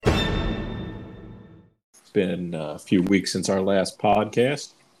been a few weeks since our last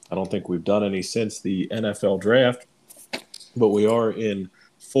podcast. I don't think we've done any since the NFL draft, but we are in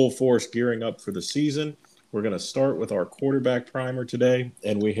full force gearing up for the season. We're going to start with our quarterback primer today,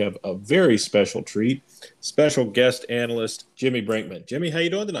 and we have a very special treat, special guest analyst, Jimmy Brinkman. Jimmy, how you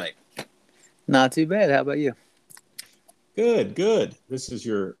doing tonight? Not too bad. How about you? Good, good. This is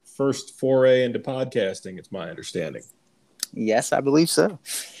your first foray into podcasting, it's my understanding. Yes, I believe so.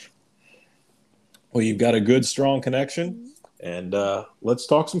 Well, you've got a good, strong connection, and let's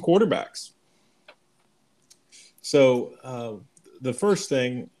talk some quarterbacks. So the first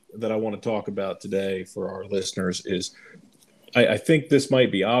thing that I want to talk about today for our listeners is I think this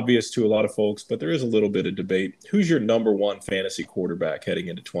might be obvious to a lot of folks, but there is a little bit of debate. Who's your number one fantasy quarterback heading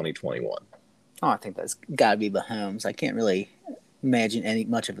into 2021? Oh, I think that's got to be Mahomes. I can't really imagine any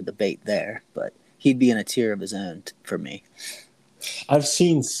much of a debate there, but he'd be in a tier of his own for me. I've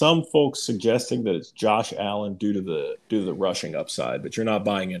seen some folks suggesting that it's Josh Allen due to the rushing upside, but you're not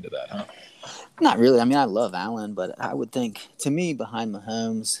buying into that, huh? Not really. I mean, I love Allen, but I would think, to me, behind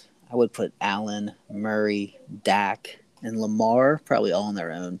Mahomes, I would put Allen, Murray, Dak, and Lamar probably all in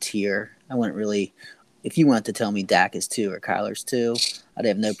their own tier. I wouldn't really, if you wanted to tell me Dak is 2 or Kyler's 2, I'd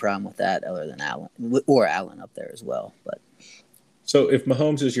have no problem with that other than Allen, or Allen up there as well. But so if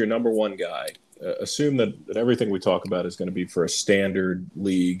Mahomes is your number one guy, assume that everything we talk about is going to be for a standard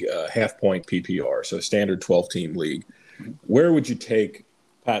league, half-point PPR, so a standard 12-team league. Where would you take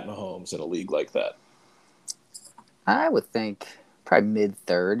Pat Mahomes in a league like that? I would think probably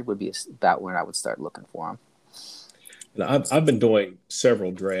mid-third would be about where I would start looking for him. Now, I've been doing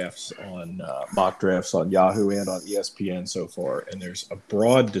several drafts on mock drafts on Yahoo and on ESPN so far, and there's a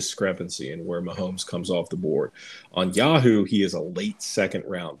broad discrepancy in where Mahomes comes off the board. On Yahoo, he is a late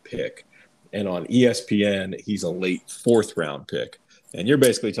second-round pick, and on ESPN, he's a late fourth-round pick. And you're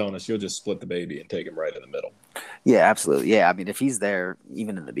basically telling us you'll just split the baby and take him right in the middle. Yeah, absolutely. Yeah, I mean, if he's there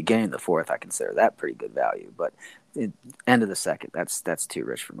even in the beginning of the fourth, I consider that pretty good value. But end of the second, that's too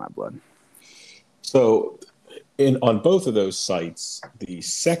rich for my blood. So on both of those sites, the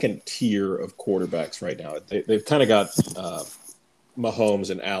second tier of quarterbacks right now, they've kind of got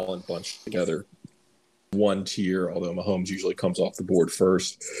Mahomes and Allen bunched together. One tier, although Mahomes usually comes off the board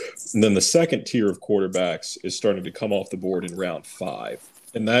first. And then the second tier of quarterbacks is starting to come off the board in round 5.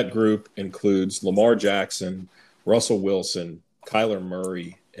 And that group includes Lamar Jackson, Russell Wilson, Kyler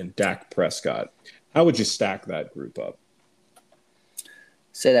Murray, and Dak Prescott. How would you stack that group up?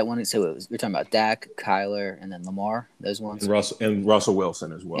 Say that one. So you're talking about Dak, Kyler, and then Lamar, those ones? And Russell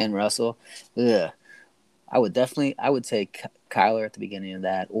Wilson as well. And Russell. Ugh. I would take Kyler at the beginning of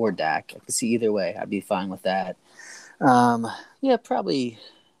that, or Dak. I could see either way. I'd be fine with that. Yeah, probably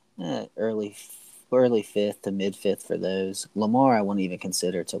early 5th to mid 5th for those. Lamar, I wouldn't even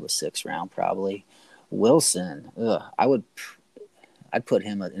consider till the 6th round, probably. Wilson, I'd put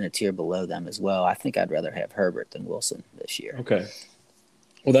him in a tier below them as well. I think I'd rather have Herbert than Wilson this year. Okay.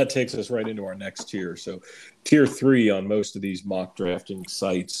 Well, that takes us right into our next tier. So tier 3 on most of these mock drafting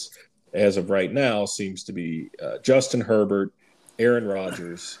sites as of right now seems to be Justin Herbert, Aaron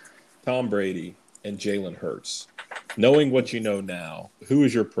Rodgers, Tom Brady, and Jalen Hurts. Knowing what you know now, who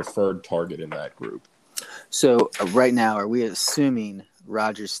is your preferred target in that group? So right now, are we assuming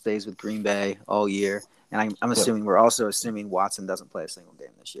Rodgers stays with Green Bay all year? And I'm assuming we're also assuming Watson doesn't play a single game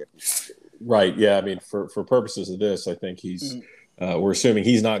this year. Right. Yeah. I mean, for purposes of this, I think he's we're assuming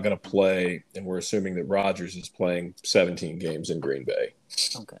he's not going to play, and we're assuming that Rodgers is playing 17 games in Green Bay.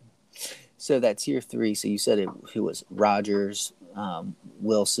 Okay. So that tier 3, so you said who was Rodgers,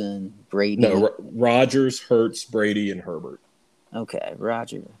 Wilson, Brady? No, Rodgers, Hurts, Brady, and Herbert. Okay,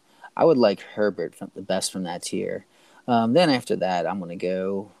 Rodgers. I would like Herbert the best from that tier. Then after that, I'm going to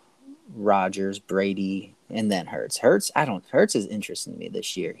go Rodgers, Brady, and then Hurts. Hurts is interesting to me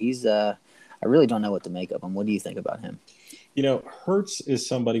this year. He's I really don't know what to make of him. What do you think about him? You know, Hurts is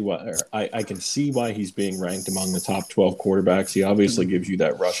somebody I can see why he's being ranked among the top 12 quarterbacks. He obviously gives you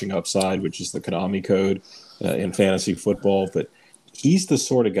that rushing upside, which is the Konami code in fantasy football. But he's the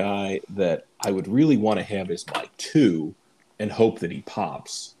sort of guy that I would really want to have as my 2 and hope that he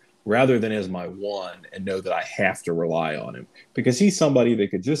pops, rather than as my 1 and know that I have to rely on him. Because he's somebody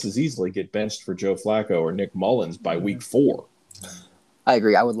that could just as easily get benched for Joe Flacco or Nick Mullins by week 4. I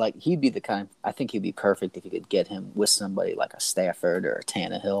agree. He'd be the kind. I think he'd be perfect if you could get him with somebody like a Stafford or a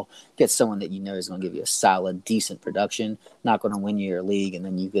Tannehill. Get someone that you know is going to give you a solid, decent production, not going to win you your league, and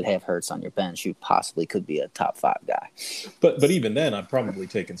then you could have Hurts on your bench, who possibly could be a top 5 guy. But even then, I'd probably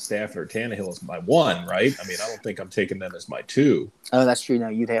taken Stafford or Tannehill as my 1, right? I mean, I don't think I'm taking them as my 2. Oh, that's true. No,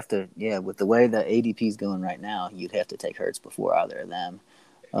 you'd have to. Yeah, with the way the ADP is going right now, you'd have to take Hurts before either of them.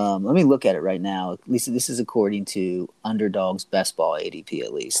 Let me look at it right now. At least this is according to Underdog's Best Ball ADP.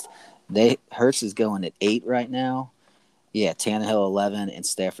 At least Hurts is going at 8 right now. Yeah, Tannehill 11 and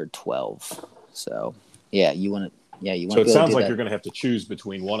Stafford 12. So yeah, you want to. Yeah, you want So to it go sounds do like that. you're going to have to choose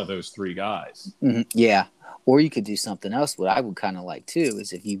between one of those three guys. Mm-hmm. Yeah. Or you could do something else. What I would kind of like too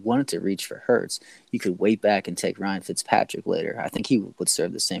is if you wanted to reach for Hurts, you could wait back and take Ryan Fitzpatrick later. I think he would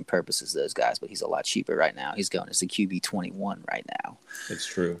serve the same purpose as those guys, but he's a lot cheaper right now. He's going as a QB 21 right now. That's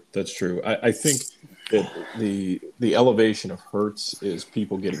true. That's true. I think that the elevation of Hurts is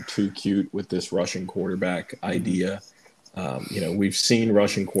people getting too cute with this rushing quarterback idea. We've seen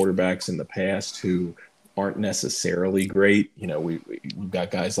rushing quarterbacks in the past who aren't necessarily great. We've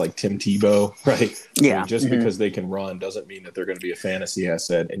got guys like Tim Tebow, right? Yeah. I mean, just because they can run doesn't mean that they're going to be a fantasy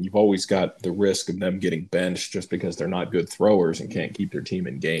asset. And you've always got the risk of them getting benched just because they're not good throwers and can't keep their team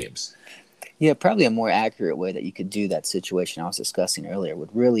in games. Yeah, probably a more accurate way that you could do that situation I was discussing earlier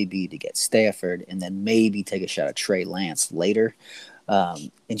would really be to get Stafford and then maybe take a shot at Trey Lance later.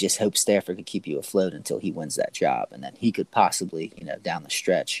 And just hope Stafford could keep you afloat until he wins that job. And then he could possibly, down the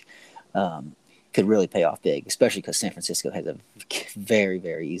stretch, could really pay off big, especially because San Francisco has a very,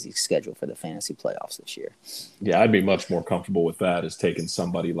 very easy schedule for the fantasy playoffs this year. Yeah, I'd be much more comfortable with that as taking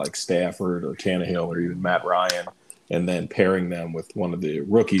somebody like Stafford or Tannehill or even Matt Ryan and then pairing them with one of the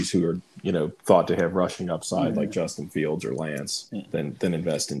rookies who are, thought to have rushing upside like Justin Fields or Lance, then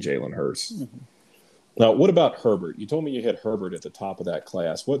invest in Jalen Hurts. Mm-hmm. Now, what about Herbert? You told me you had Herbert at the top of that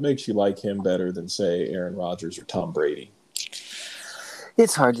class. What makes you like him better than, say, Aaron Rodgers or Tom Brady?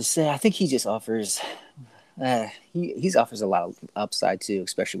 It's hard to say. I think he just offers he offers a lot of upside too,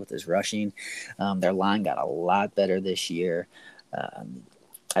 especially with his rushing. Their line got a lot better this year. I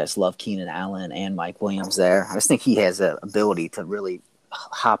just love Keenan Allen and Mike Williams there. I just think he has the ability to really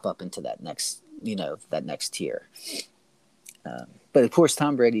hop up into that next tier. But of course,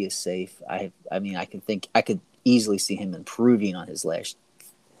 Tom Brady is safe. I could easily see him improving on his last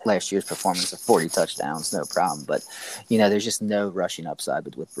year's performance of 40 touchdowns, no problem. But there's just no rushing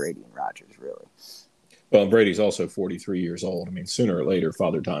upside with Brady and Rodgers, really. Well, Brady's also 43 years old. I mean, sooner or later,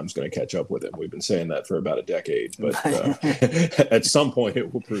 Father Time's going to catch up with him. We've been saying that for about a decade, but at some point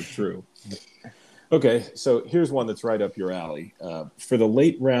it will prove true. Okay, so here's one that's right up your alley. For the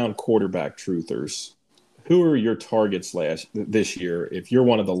late round quarterback truthers, who are your targets this year if you're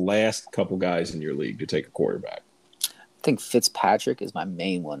one of the last couple guys in your league to take a quarterback? I think Fitzpatrick is my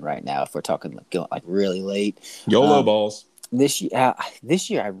main one right now if we're talking going really late. YOLO balls. This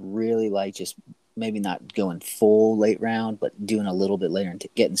year I really like just maybe not going full late round, but doing a little bit later and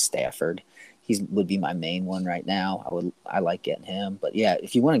getting Stafford. He would be my main one right now. I like getting him. But yeah,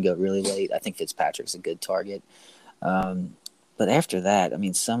 if you want to go really late, I think Fitzpatrick's a good target. But after that, I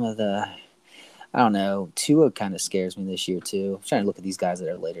mean, I don't know. Tua kind of scares me this year too. I'm trying to look at these guys that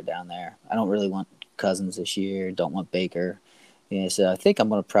are later down there. I don't really want Cousins this year. Don't want Baker. Yeah, so I think I'm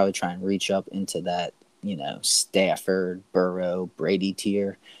going to probably try and reach up into that, Stafford, Burrow, Brady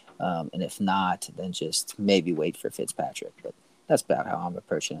tier. And if not, then just maybe wait for Fitzpatrick. But that's about how I'm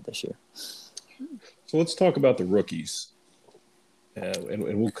approaching it this year. So let's talk about the rookies. And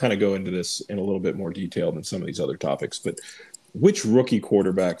we'll kind of go into this in a little bit more detail than some of these other topics. But which rookie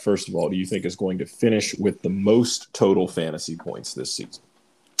quarterback, first of all, do you think is going to finish with the most total fantasy points this season?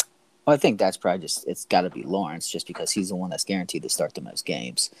 Well, I think that's probably it's got to be Lawrence just because he's the one that's guaranteed to start the most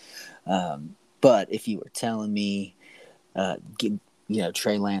games. But if you were telling me,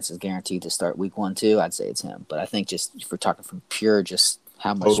 Trey Lance is guaranteed to start week 1, 2, I'd say it's him. But I think just if we're talking from pure just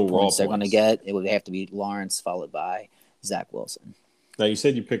how much total points they're going to get, it would have to be Lawrence followed by Zach Wilson. Now, you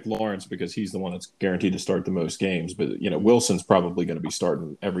said you picked Lawrence because he's the one that's guaranteed to start the most games, but, Wilson's probably going to be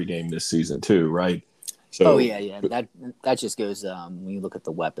starting every game this season too, right? So, yeah. That just goes when you look at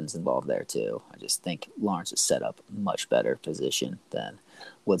the weapons involved there too. I just think Lawrence is set up much better position than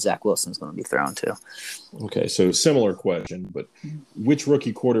what Zach Wilson's going to be thrown to. Okay, so similar question, but which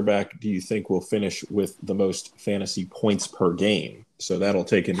rookie quarterback do you think will finish with the most fantasy points per game? So that'll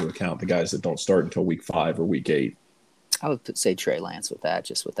take into account the guys that don't start until week 5 or week 8. I would say Trey Lance with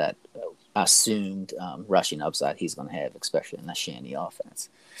that assumed rushing upside he's going to have, especially in that Shandy offense.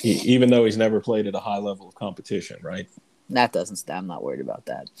 Even though he's never played at a high level of competition, right? I'm not worried about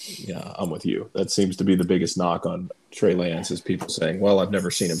that. Yeah, I'm with you. That seems to be the biggest knock on Trey Lance is people saying, well, I've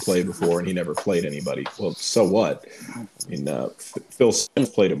never seen him play before and he never played anybody. Well, so what? I mean, Phil Simms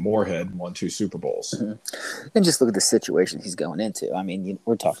played at Moorhead and won 2 Super Bowls. Mm-hmm. And just look at the situation he's going into. I mean,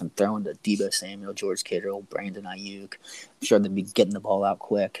 we're talking throwing to Deebo Samuel, George Kittle, Brandon Ayuk. I'm sure they'll be getting the ball out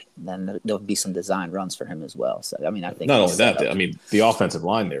quick. Then there'll be some design runs for him as well. So, I mean, I think not only that, I mean, the offensive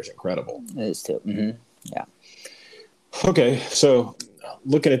line there is incredible. It is too. Mm-hmm. Yeah. Okay, so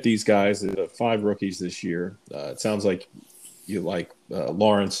looking at these guys, the 5 rookies this year, it sounds like you like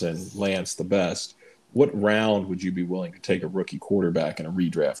Lawrence and Lance the best. What round would you be willing to take a rookie quarterback in a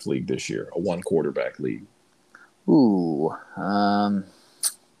redraft league this year, a one quarterback league? Ooh, I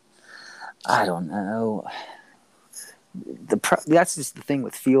don't know. That's just the thing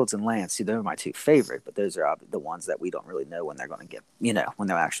with Fields and Lance. See, they're my two favorite, but those are the ones that we don't really know when they're going to get, when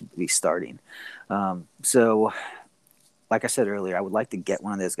they'll actually be starting. So, like I said earlier, I would like to get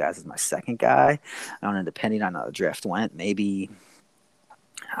one of those guys as my second guy. I don't know, depending on how the draft went, maybe,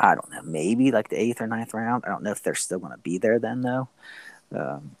 I don't know, maybe like the 8th or ninth round. I don't know if they're still going to be there then, though.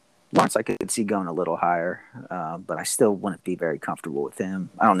 Um, Lawrence, I could see going a little higher, but I still wouldn't be very comfortable with him.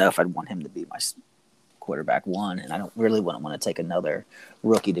 I don't know if I'd want him to be my quarterback one, and I don't really want to take another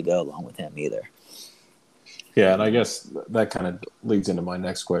rookie to go along with him either. Yeah, and I guess that kind of leads into my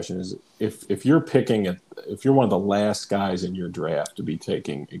next question: is if you're if you're one of the last guys in your draft to be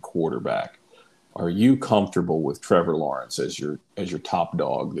taking a quarterback, are you comfortable with Trevor Lawrence as your top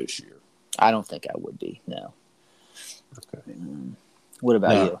dog this year? I don't think I would be. No. Okay. What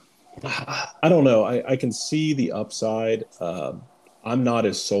about Now, you? I don't know. I can see the upside. I'm not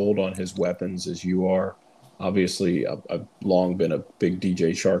as sold on his weapons as you are. Obviously, I've long been a big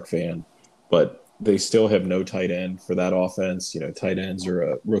DJ Shark fan, but they still have no tight end for that offense. You know, tight ends are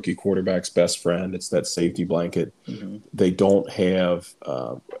a rookie quarterback's best friend. It's that safety blanket. Mm-hmm. They don't have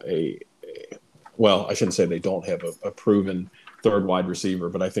well, I shouldn't say they don't have a proven third wide receiver,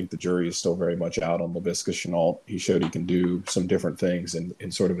 but I think the jury is still very much out on Laviska Shenault. He showed he can do some different things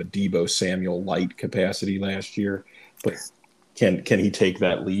in sort of a Debo Samuel light capacity last year, but can he take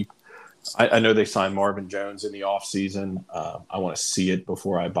that leap? I know they signed Marvin Jones in the offseason. I want to see it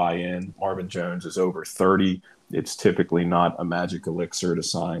before I buy in. Marvin Jones is over 30. It's typically not a magic elixir to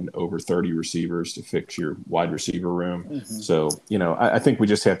sign over 30 receivers to fix your wide receiver room. Mm-hmm. So, I think we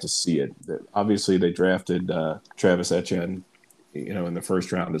just have to see it. Obviously, they drafted Travis Etienne, in the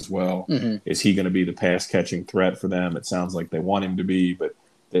first round as well. Mm-hmm. Is he going to be the pass catching threat for them? It sounds like they want him to be, but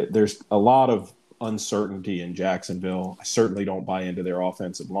there's a lot of uncertainty in Jacksonville. I certainly don't buy into their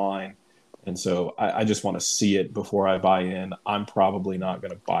offensive line. And so I just want to see it before I buy in. I'm probably not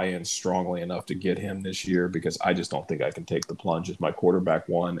going to buy in strongly enough to get him this year because I just don't think I can take the plunge as my quarterback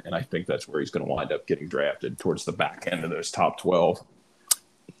one. And I think that's where he's going to wind up getting drafted towards the back end of those top 12.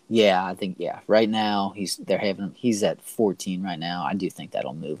 Yeah, I think right now he's at 14 right now. I do think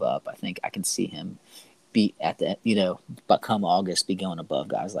that'll move up. I think I can see him be at the but come August be going above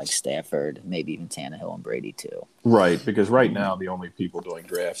guys like Stafford, maybe even Tannehill and Brady too. Right, because right now the only people doing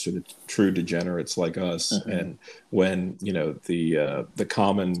drafts are the true degenerates like us. Mm-hmm. And when the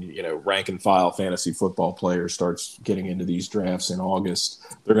common rank and file fantasy football player starts getting into these drafts in August,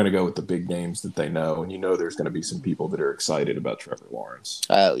 they're going to go with the big names that they know, and there's going to be some people that are excited about Trevor Lawrence.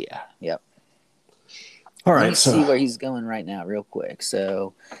 Oh yeah, yep. All right, Let me see where he's going right now, real quick.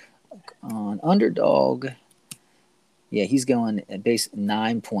 So on Underdog, yeah, he's going at base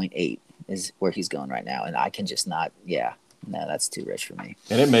 9.8 is where he's going right now, and I can just not. Yeah, no, that's too rich for me.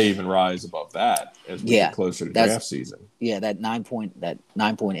 And it may even rise above that as we get closer to draft season. Yeah, that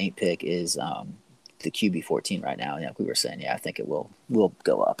 9.8 pick is the QB 14 right now. And like we were saying, I think it will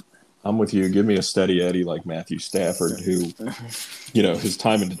go up. I'm with you. Give me a steady Eddie like Matthew Stafford, who, his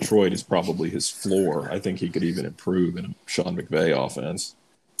time in Detroit is probably his floor. I think he could even improve in a Sean McVay offense.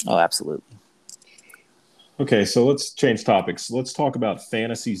 Oh, absolutely. Okay, so let's change topics. Let's talk about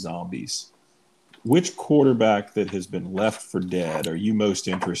fantasy zombies. Which quarterback that has been left for dead are you most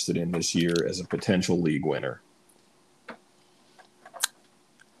interested in this year as a potential league winner?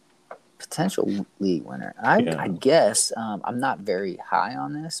 Potential league winner. I guess I'm not very high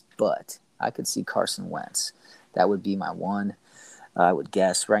on this, but I could see Carson Wentz. That would be my one. I would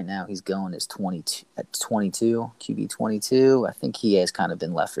guess right now he's going as 22 at 22, QB 22. I think he has kind of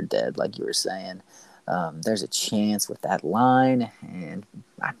been left for dead, like you were saying. There's a chance with that line, and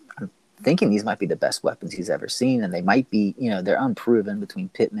I'm thinking these might be the best weapons he's ever seen, and they might be, they're unproven between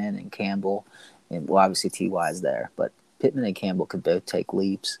Pittman and Campbell, and well, obviously T.Y. is there, but Pittman and Campbell could both take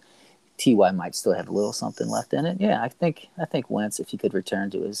leaps. T.Y. might still have a little something left in it. Yeah, I think Wentz, if he could return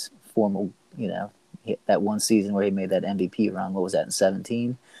to his formal, that one season where he made that MVP run, what was that, in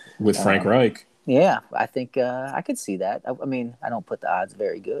 17? With Frank Reich. Yeah, I think I could see that. I mean, I don't put the odds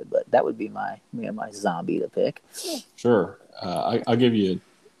very good, but that would be my zombie to pick. Sure. I'll give you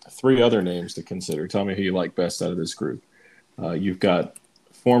 3 other names to consider. Tell me who you like best out of this group. You've got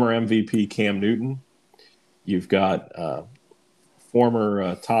former MVP Cam Newton. You've got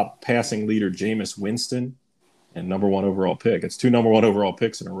former top passing leader Jameis Winston. and number one overall pick. It's two number one overall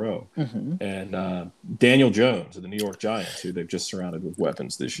picks in a row. Mm-hmm. And Daniel Jones of the New York Giants, who they've just surrounded with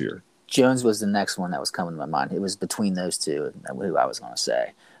weapons this year. Jones was the next one that was coming to my mind. It was between those two, who I was going to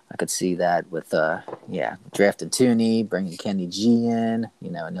say. I could see that with, drafting Tooney, bringing Kenny G in,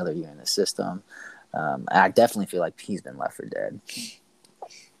 another year in the system. I definitely feel like he's been left for dead.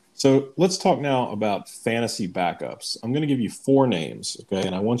 So let's talk now about fantasy backups. I'm going to give you four names, okay?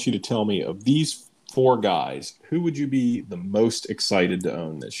 And I want you to tell me, of these four guys, who would you be the most excited to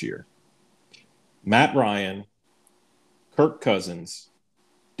own this year? Matt Ryan, Kirk Cousins,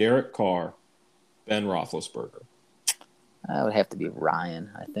 Derek Carr, Ben Roethlisberger. I would have to be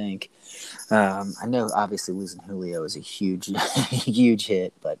Ryan, I think. I know obviously losing Julio is a huge, huge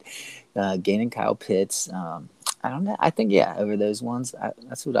hit, but gaining Kyle Pitts, I don't know. I think, over those ones,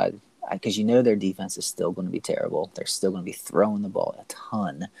 that's what because their defense is still going to be terrible. They're still going to be throwing the ball a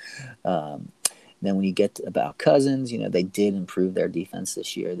ton. Then when you get about Cousins, they did improve their defense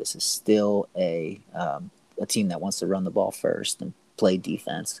this year. This is still a team that wants to run the ball first and play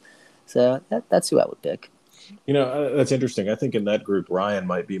defense. So that's who I would pick. That's interesting. I think in that group, Ryan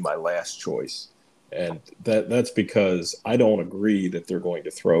might be my last choice. And that's because I don't agree that they're going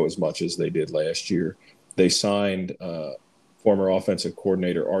to throw as much as they did last year. They signed former offensive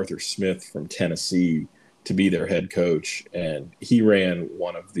coordinator Arthur Smith from Tennessee to be their head coach, and he ran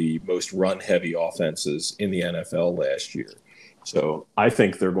one of the most run-heavy offenses in the NFL last year. So I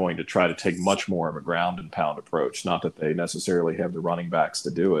think they're going to try to take much more of a ground and pound approach. Not that they necessarily have the running backs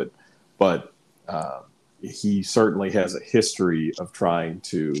to do it, but he certainly has a history of trying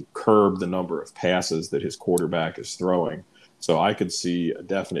to curb the number of passes that his quarterback is throwing. So I could see a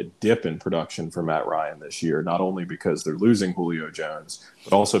definite dip in production for Matt Ryan this year, not only because they're losing Julio Jones,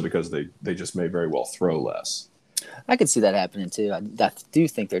 but also because they just may very well throw less. I could see that happening too. I do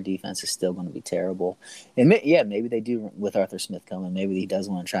think their defense is still going to be terrible. And maybe they do with Arthur Smith coming. Maybe he does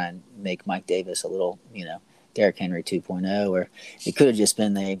want to try and make Mike Davis a little, Derrick Henry 2.0, or it could have just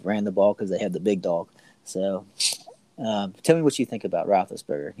been they ran the ball because they had the big dog. So tell me what you think about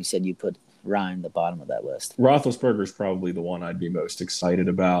Roethlisberger. You said you put Ryan at the bottom of that list. Roethlisberger is probably the one I'd be most excited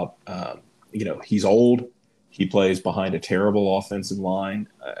about. He's old. He plays behind a terrible offensive line.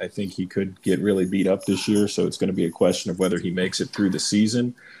 I think he could get really beat up this year, so it's going to be a question of whether he makes it through the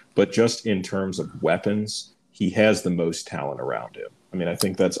season. But just in terms of weapons, he has the most talent around him. I mean, I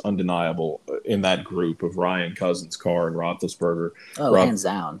think that's undeniable in that group of Ryan, Cousins, Carr, and Roethlisberger. Oh, hands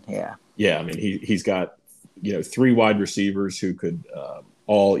down, yeah. Yeah, I mean, he's got, three wide receivers who could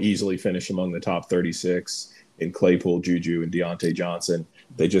all easily finish among the top 36 in Claypool, Juju, and Deontay Johnson.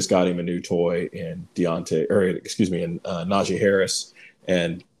 They just got him a new toy in Najee Harris.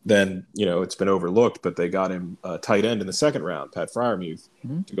 And then, it's been overlooked, but they got him a tight end in the second round, Pat Freiermuth,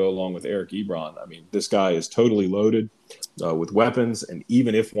 to go along with Eric Ebron. I mean, this guy is totally loaded with weapons. And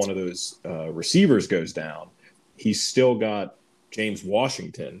even if one of those receivers goes down, he's still got James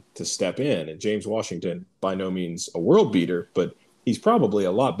Washington to step in. And James Washington, by no means a world beater, but he's probably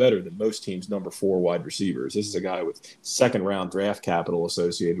a lot better than most teams' number 4 wide receivers. This is a guy with second-round draft capital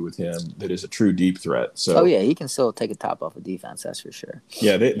associated with him that is a true deep threat. So, he can still take a top off of defense, that's for sure.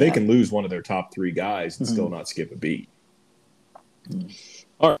 Yeah, they can lose one of their top 3 guys and still not skip a beat.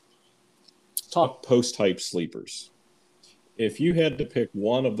 All right, let's talk post-hype sleepers. If you had to pick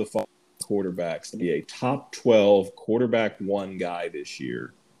one of the quarterbacks to be a top 12 quarterback 1 guy this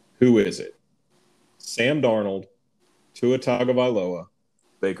year, who is it? Sam Darnold, Tua Tagovailoa,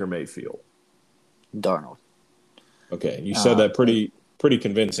 Baker Mayfield. Darnold. Okay, and you said that pretty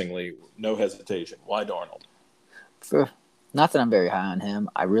convincingly, no hesitation. Why Darnold? Not that I'm very high on him.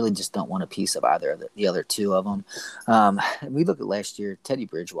 I really just don't want a piece of either of the other two of them. We look at last year, Teddy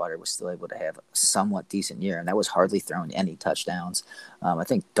Bridgewater was still able to have a somewhat decent year, and that was hardly throwing any touchdowns. I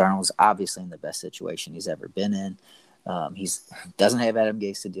think Darnold's obviously in the best situation he's ever been in. He doesn't have Adam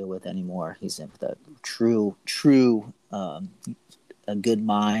Gase to deal with anymore. He's in with a true a good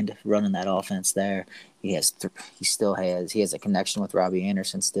mind running that offense there. He has a connection with Robbie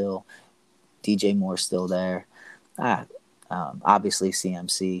Anderson still. DJ Moore's still there. Obviously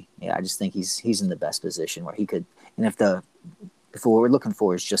CMC. Yeah, I just think he's in the best position where he could. And if what we're looking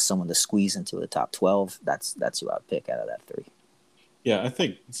for is just someone to squeeze into the top 12, that's who I'd pick out of that 3. Yeah, I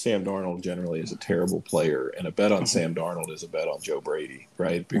think Sam Darnold generally is a terrible player, and a bet on Sam Darnold is a bet on Joe Brady,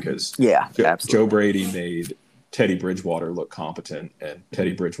 right? Because Joe Brady made Teddy Bridgewater look competent, and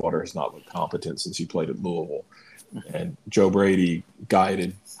Teddy Bridgewater has not looked competent since he played at Louisville. And Joe Brady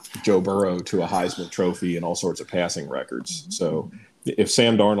guided Joe Burrow to a Heisman Trophy and all sorts of passing records. So if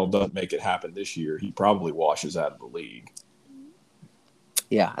Sam Darnold doesn't make it happen this year, he probably washes out of the league.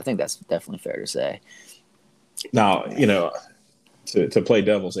 Yeah, I think that's definitely fair to say. Now, to play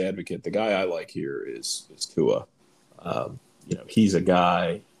devil's advocate, the guy I like here is Tua. He's a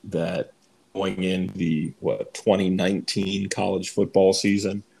guy that going in the 2019 college football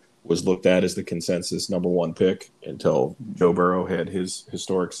season was looked at as the consensus number one pick until Joe Burrow had his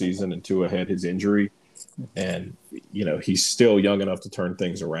historic season and Tua had his injury. And, he's still young enough to turn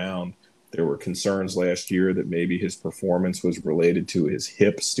things around. There were concerns last year that maybe his performance was related to his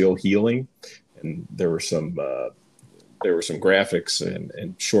hip still healing. And there were some graphics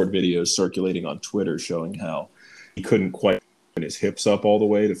and short videos circulating on Twitter showing how he couldn't quite put his hips up all the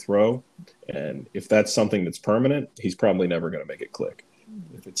way to throw. And if that's something that's permanent, he's probably never going to make it click.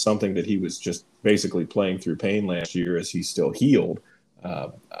 If it's something that he was just basically playing through pain last year as he's still healed,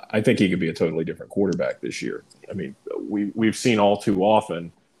 I think he could be a totally different quarterback this year. I mean, we've seen all too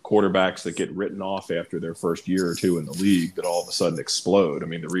often quarterbacks that get written off after their first year or two in the league that all of a sudden explode. I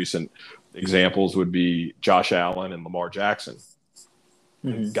mean, the recent examples would be Josh Allen and Lamar Jackson.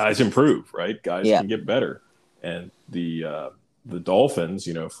 Mm-hmm. Guys improve, right? Guys can get better. And the Dolphins,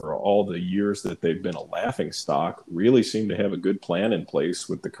 for all the years that they've been a laughing stock, really seem to have a good plan in place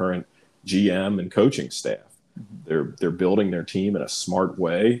with the current GM and coaching staff. Mm-hmm. They're building their team in a smart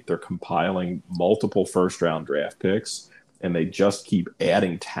way. They're compiling multiple first-round draft picks, and they just keep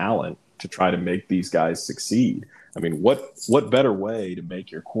adding talent to try to make these guys succeed. I mean, what better way to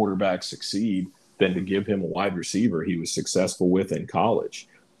make your quarterback succeed than to give him a wide receiver he was successful with in college?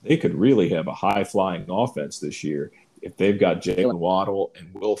 They could really have a high-flying offense this year if they've got Jalen Waddle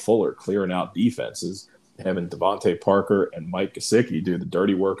and Will Fuller clearing out defenses, having Devontae Parker and Mike Gesicki do the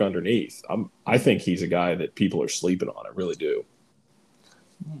dirty work underneath. I think he's a guy that people are sleeping on. I really do.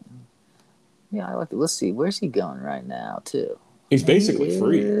 Yeah, I like it. Let's see. Where's he going right now, too? He's basically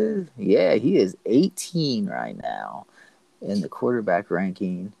free. Yeah, he is 18 right now in the quarterback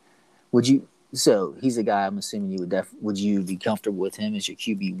ranking. So he's a guy I'm assuming would you be comfortable with him as your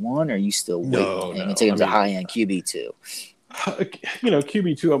QB1, or are you still waiting and take him to high-end QB2?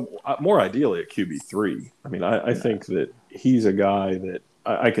 QB2, more ideally at QB3. I mean, I think that he's a guy that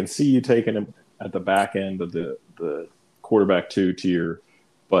I can see you taking him at the back end of the quarterback 2 tier,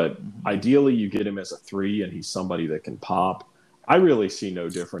 but ideally you get him as a 3 and he's somebody that can pop. I really see no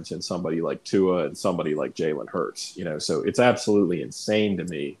difference in somebody like Tua and somebody like Jalen Hurts. So it's absolutely insane to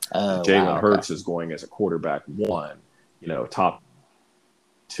me. Jalen Hurts is going as a quarterback 1. Top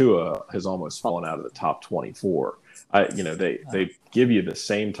Tua has almost fallen out of the top 24. They give you the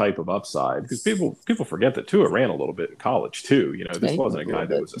same type of upside because people forget that Tua ran a little bit in college too. This wasn't a guy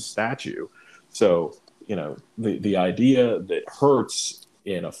that was a statue. So the idea that Hurts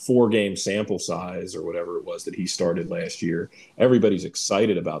in a 4-game sample size or whatever it was that he started last year, everybody's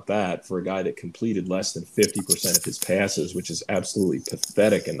excited about that for a guy that completed less than 50% of his passes, which is absolutely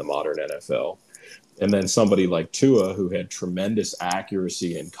pathetic in the modern NFL. And then somebody like Tua, who had tremendous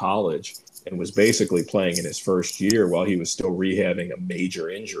accuracy in college and was basically playing in his first year while he was still rehabbing a major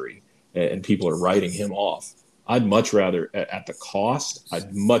injury, and people are writing him off. I'd much rather, at the cost,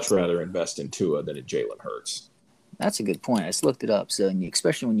 I'd much rather invest in Tua than in Jalen Hurts. That's a good point. I just looked it up. So,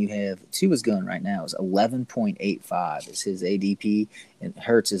 especially when you have Tua's going right now is 11.85 is his ADP, and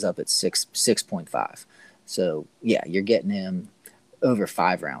Hurts is up at 6.5. So, yeah, you're getting him over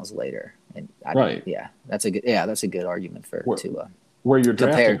 5 rounds later. And that's a good argument for Tua. Where you're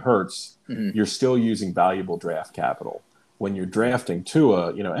drafting Hurts, you're still using valuable draft capital. When you're drafting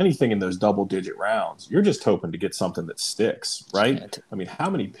Tua, anything in those double-digit rounds, you're just hoping to get something that sticks, right? I mean, how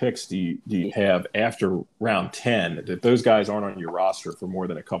many picks do you have after round 10 that those guys aren't on your roster for more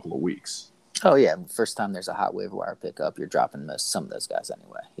than a couple of weeks? Oh, yeah. First time there's a hot waiver wire pickup, you're dropping some of those guys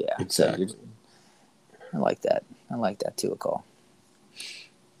anyway. Yeah. Exactly. So I like that Tua call.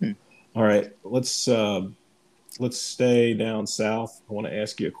 All right. Let's stay down south. I want to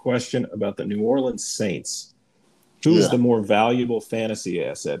ask you a question about the New Orleans Saints. Who is the more valuable fantasy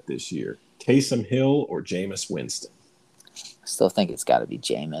asset this year, Taysom Hill or Jameis Winston? I still think it's got to be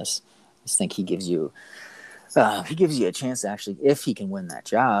Jameis. I just think he gives you a chance to actually, if he can win that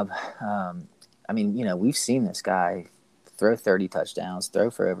job. We've seen this guy throw 30 touchdowns, throw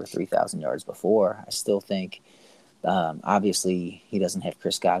for over 3,000 yards before. I still think, obviously, he doesn't have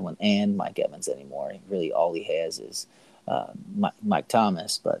Chris Godwin and Mike Evans anymore. Really, all he has is Mike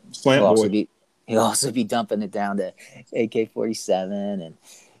Thomas, but he'll also be dumping it down to AK-47,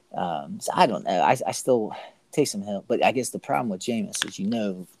 and so I don't know. I still Taysom Hill, but I guess the problem with Jameis is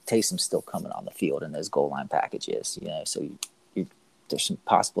Taysom's still coming on the field in those goal line packages. So there's some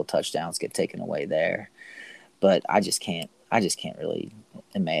possible touchdowns get taken away there, but I just can't really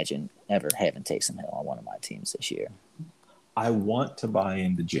imagine ever having Taysom Hill on one of my teams this year. I want to buy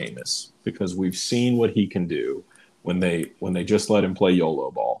into Jameis because we've seen what he can do when they just let him play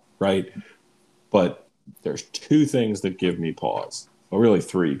YOLO ball, right? But there's two things that give me pause. Well, really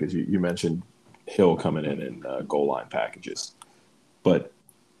three, because you mentioned Hill coming in goal line packages. But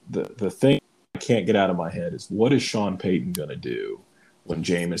the thing I can't get out of my head is what is Sean Payton going to do when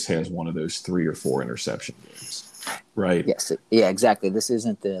Jameis has one of those 3 or 4 interception games? Right. Yes. Yeah, exactly. This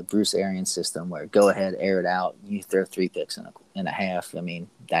isn't the Bruce Arians system where go ahead, air it out. You throw 3 picks in a half. I mean,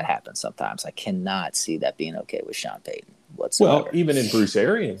 that happens sometimes. I cannot see that being okay with Sean Payton whatsoever. Well, even in Bruce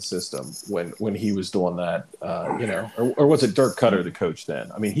Arians' system, when he was doing that, or was it Dirk Cutter, the coach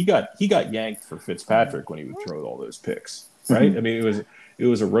then? I mean, he got yanked for Fitzpatrick when he would throw all those picks, right? I mean, it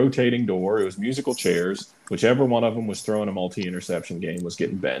was a rotating door. It was musical chairs. Whichever one of them was throwing a multi-interception game was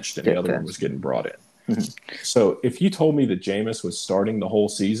getting benched, and the other one was getting brought in. So if you told me that Jameis was starting the whole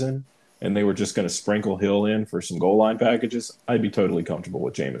season and they were just going to sprinkle Hill in for some goal line packages, I'd be totally comfortable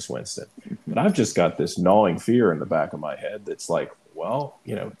with Jameis Winston. But I've just got this gnawing fear in the back of my head that's like, well,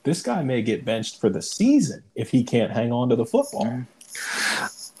 this guy may get benched for the season if he can't hang on to the football.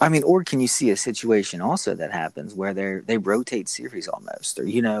 I mean, or can you see a situation also that happens where they rotate series almost,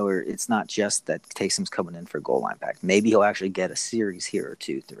 or it's not just that Taysom's coming in for goal line pack. Maybe he'll actually get a series here or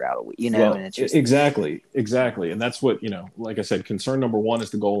two throughout a week, Well, and it's just exactly. And that's what, like I said, concern number 1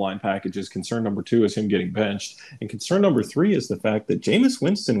 is the goal line packages. Concern number 2 is him getting benched. And concern number 3 is the fact that Jameis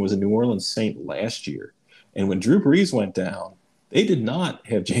Winston was a New Orleans Saint last year. And when Drew Brees went down, they did not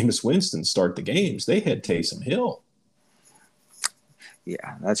have Jameis Winston start the games. They had Taysom Hill.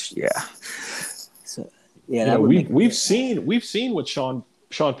 Yeah, So yeah, we've seen what Sean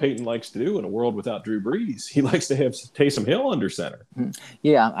Payton likes to do in a world without Drew Brees. He likes to have Taysom Hill under center.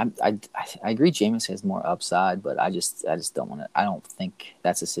 Yeah, I agree. Jameis has more upside, but I just don't want to. I don't think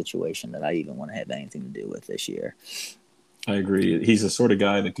that's a situation that I even want to have anything to do with this year. I agree. He's the sort of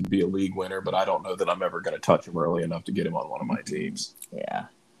guy that could be a league winner, but I don't know that I'm ever going to touch him early enough to get him on one of my teams. Yeah.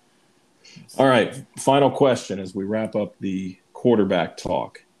 All right. Final question as we wrap up the quarterback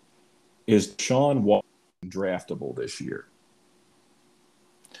talk. Is Sean Watson draftable this year?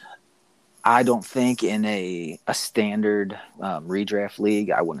 I don't think in a standard redraft league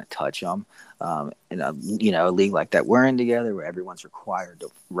I wouldn't touch him. In a league like that we're in together where everyone's required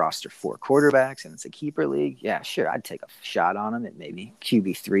to roster 4 quarterbacks and it's a keeper league, yeah, sure, I'd take a shot on him at maybe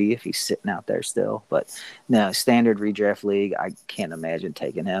QB3 if he's sitting out there still. But no, standard redraft league, I can't imagine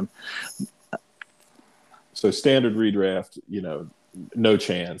taking him. So standard redraft, no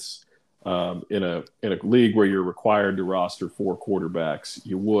chance. In a league where you're required to roster 4 quarterbacks,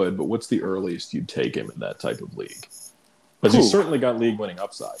 you would. But what's the earliest you'd take him in that type of league? Because he's certainly got league-winning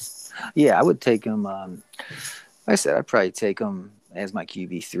upside. Yeah, I would take him. Like I said, I'd probably take him as my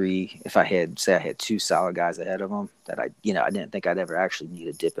QB3 if I had 2 solid guys ahead of him that I didn't think I'd ever actually need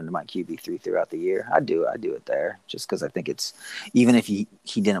to dip into my QB3 throughout the year. I'd do it there just because I think it's, even if he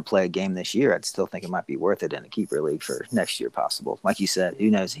didn't play a game this year, I'd still think it might be worth it in a keeper league for next year possible. Like you said,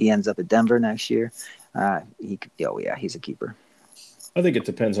 who knows? He ends up at Denver next year. He's a keeper. I think it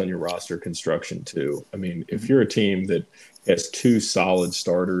depends on your roster construction too. I mean, if you're a team that has 2 solid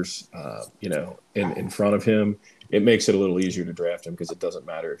starters, in front of him, it makes it a little easier to draft him because it doesn't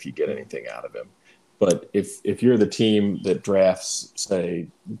matter if you get anything out of him. But if you're the team that drafts, say,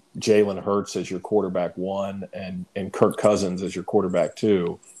 Jalen Hurts as your quarterback 1 and Kirk Cousins as your quarterback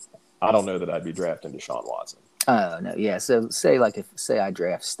 2, I don't know that I'd be drafting Deshaun Watson. Oh, no, yeah. So say I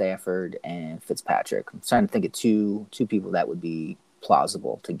draft Stafford and Fitzpatrick. I'm trying to think of two people that would be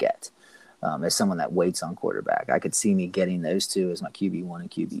plausible to get as someone that waits on quarterback. I could see me getting those 2 as my QB1 and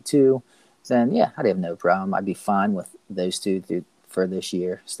QB2. Then, yeah, I'd have no problem. I'd be fine with those 2 for this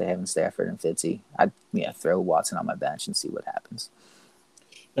year, having Stafford and Fitzy. I'd throw Watson on my bench and see what happens.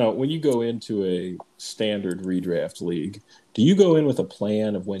 Now, when you go into a standard redraft league, do you go in with a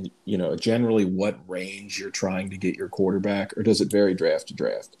plan of when, generally what range you're trying to get your quarterback, or does it vary draft to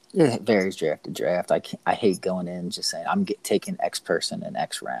draft? It varies draft to draft. I hate going in just saying I'm taking X person in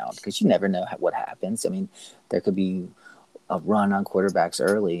X round because you never know what happens. I mean, there could be a run on quarterbacks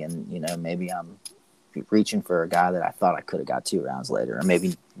early and, maybe I'm reaching for a guy that I thought I could have got 2 rounds later, or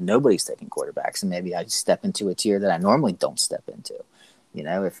maybe nobody's taking quarterbacks and maybe I step into a tier that I normally don't step into.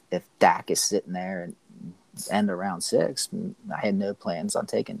 If Dak is sitting there and end of round 6, I had no plans on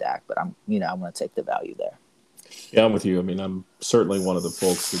taking Dak, but I'm going to take the value there. Yeah, I'm with you. I mean, I'm certainly one of the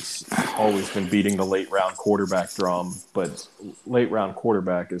folks that's always been beating the late round quarterback drum, but late round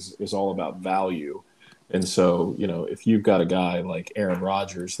quarterback is all about value. And so, if you've got a guy like Aaron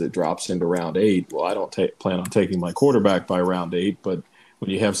Rodgers that drops into round 8, well, I don't plan on taking my quarterback by round 8, but when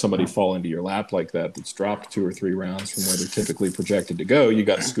you have somebody fall into your lap like that that's dropped 2 or 3 rounds from where they're typically projected to go, you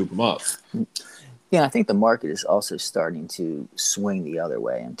got to scoop them up. Yeah, I think the market is also starting to swing the other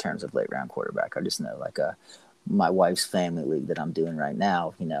way in terms of late round quarterback. I just know, like, my wife's family league that I'm doing right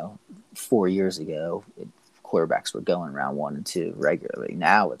now, 4 years ago, quarterbacks were going round 1 and 2 regularly.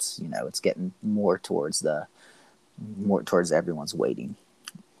 Now it's getting more towards everyone's waiting.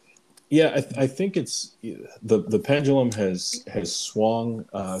 Yeah, I think it's the pendulum has swung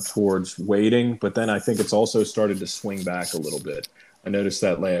towards waiting, but then I think it's also started to swing back a little bit. I noticed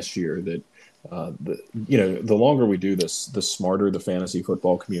that last year that the longer we do this, the smarter the fantasy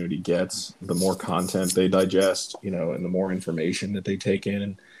football community gets, the more content they digest, and the more information that they take in,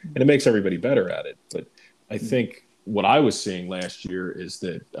 and it makes everybody better at it. But I think what I was seeing last year is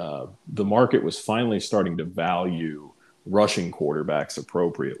that the market was finally starting to value rushing quarterbacks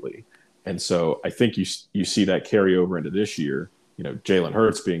appropriately. And so I think you see that carry over into this year, Jalen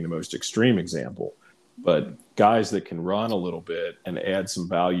Hurts being the most extreme example. But guys that can run a little bit and add some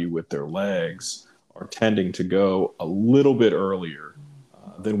value with their legs are tending to go a little bit earlier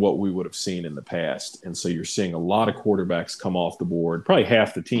than what we would have seen in the past. And so you're seeing a lot of quarterbacks come off the board. Probably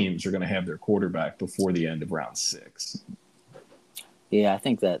half the teams are going to have their quarterback before the end of round 6. Yeah, I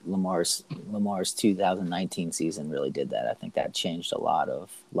think that Lamar's 2019 season really did that. I think that changed a lot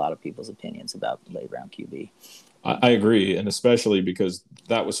of people's opinions about late round QB. I agree, and especially because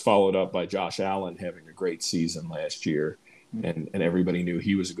that was followed up by Josh Allen having a great season last year, and everybody knew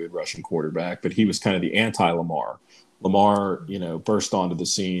he was a good rushing quarterback, but he was kind of the anti-Lamar. Lamar, burst onto the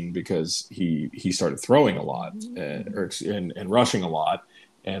scene because he started throwing a lot and rushing a lot.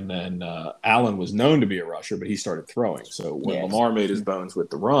 And then Allen was known to be a rusher, but he started throwing. So when Lamar made his bones with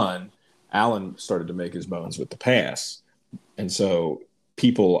the run, Allen started to make his bones with the pass. And so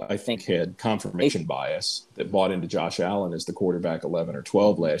people, I think, had confirmation bias that bought into Josh Allen as the quarterback 11 or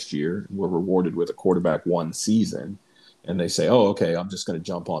 12 last year, were rewarded with a quarterback 1 season. And they say, oh, okay, I'm just going to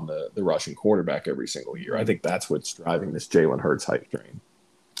jump on the rushing quarterback every single year. I think that's what's driving this Jalen Hurts hype train.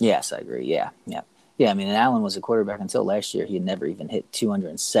 Yes, I agree. Yeah. I mean, Allen was a quarterback until last year. He had never even hit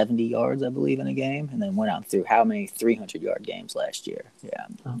 270 yards, I believe, in a game, and then went out through how many 300-yard games last year? Yeah.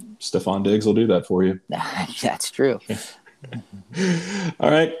 Stephon Diggs will do that for you. That's true.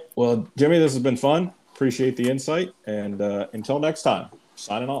 All right. Well, Jimmy, this has been fun. Appreciate the insight. And until next time,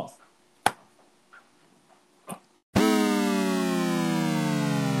 signing off.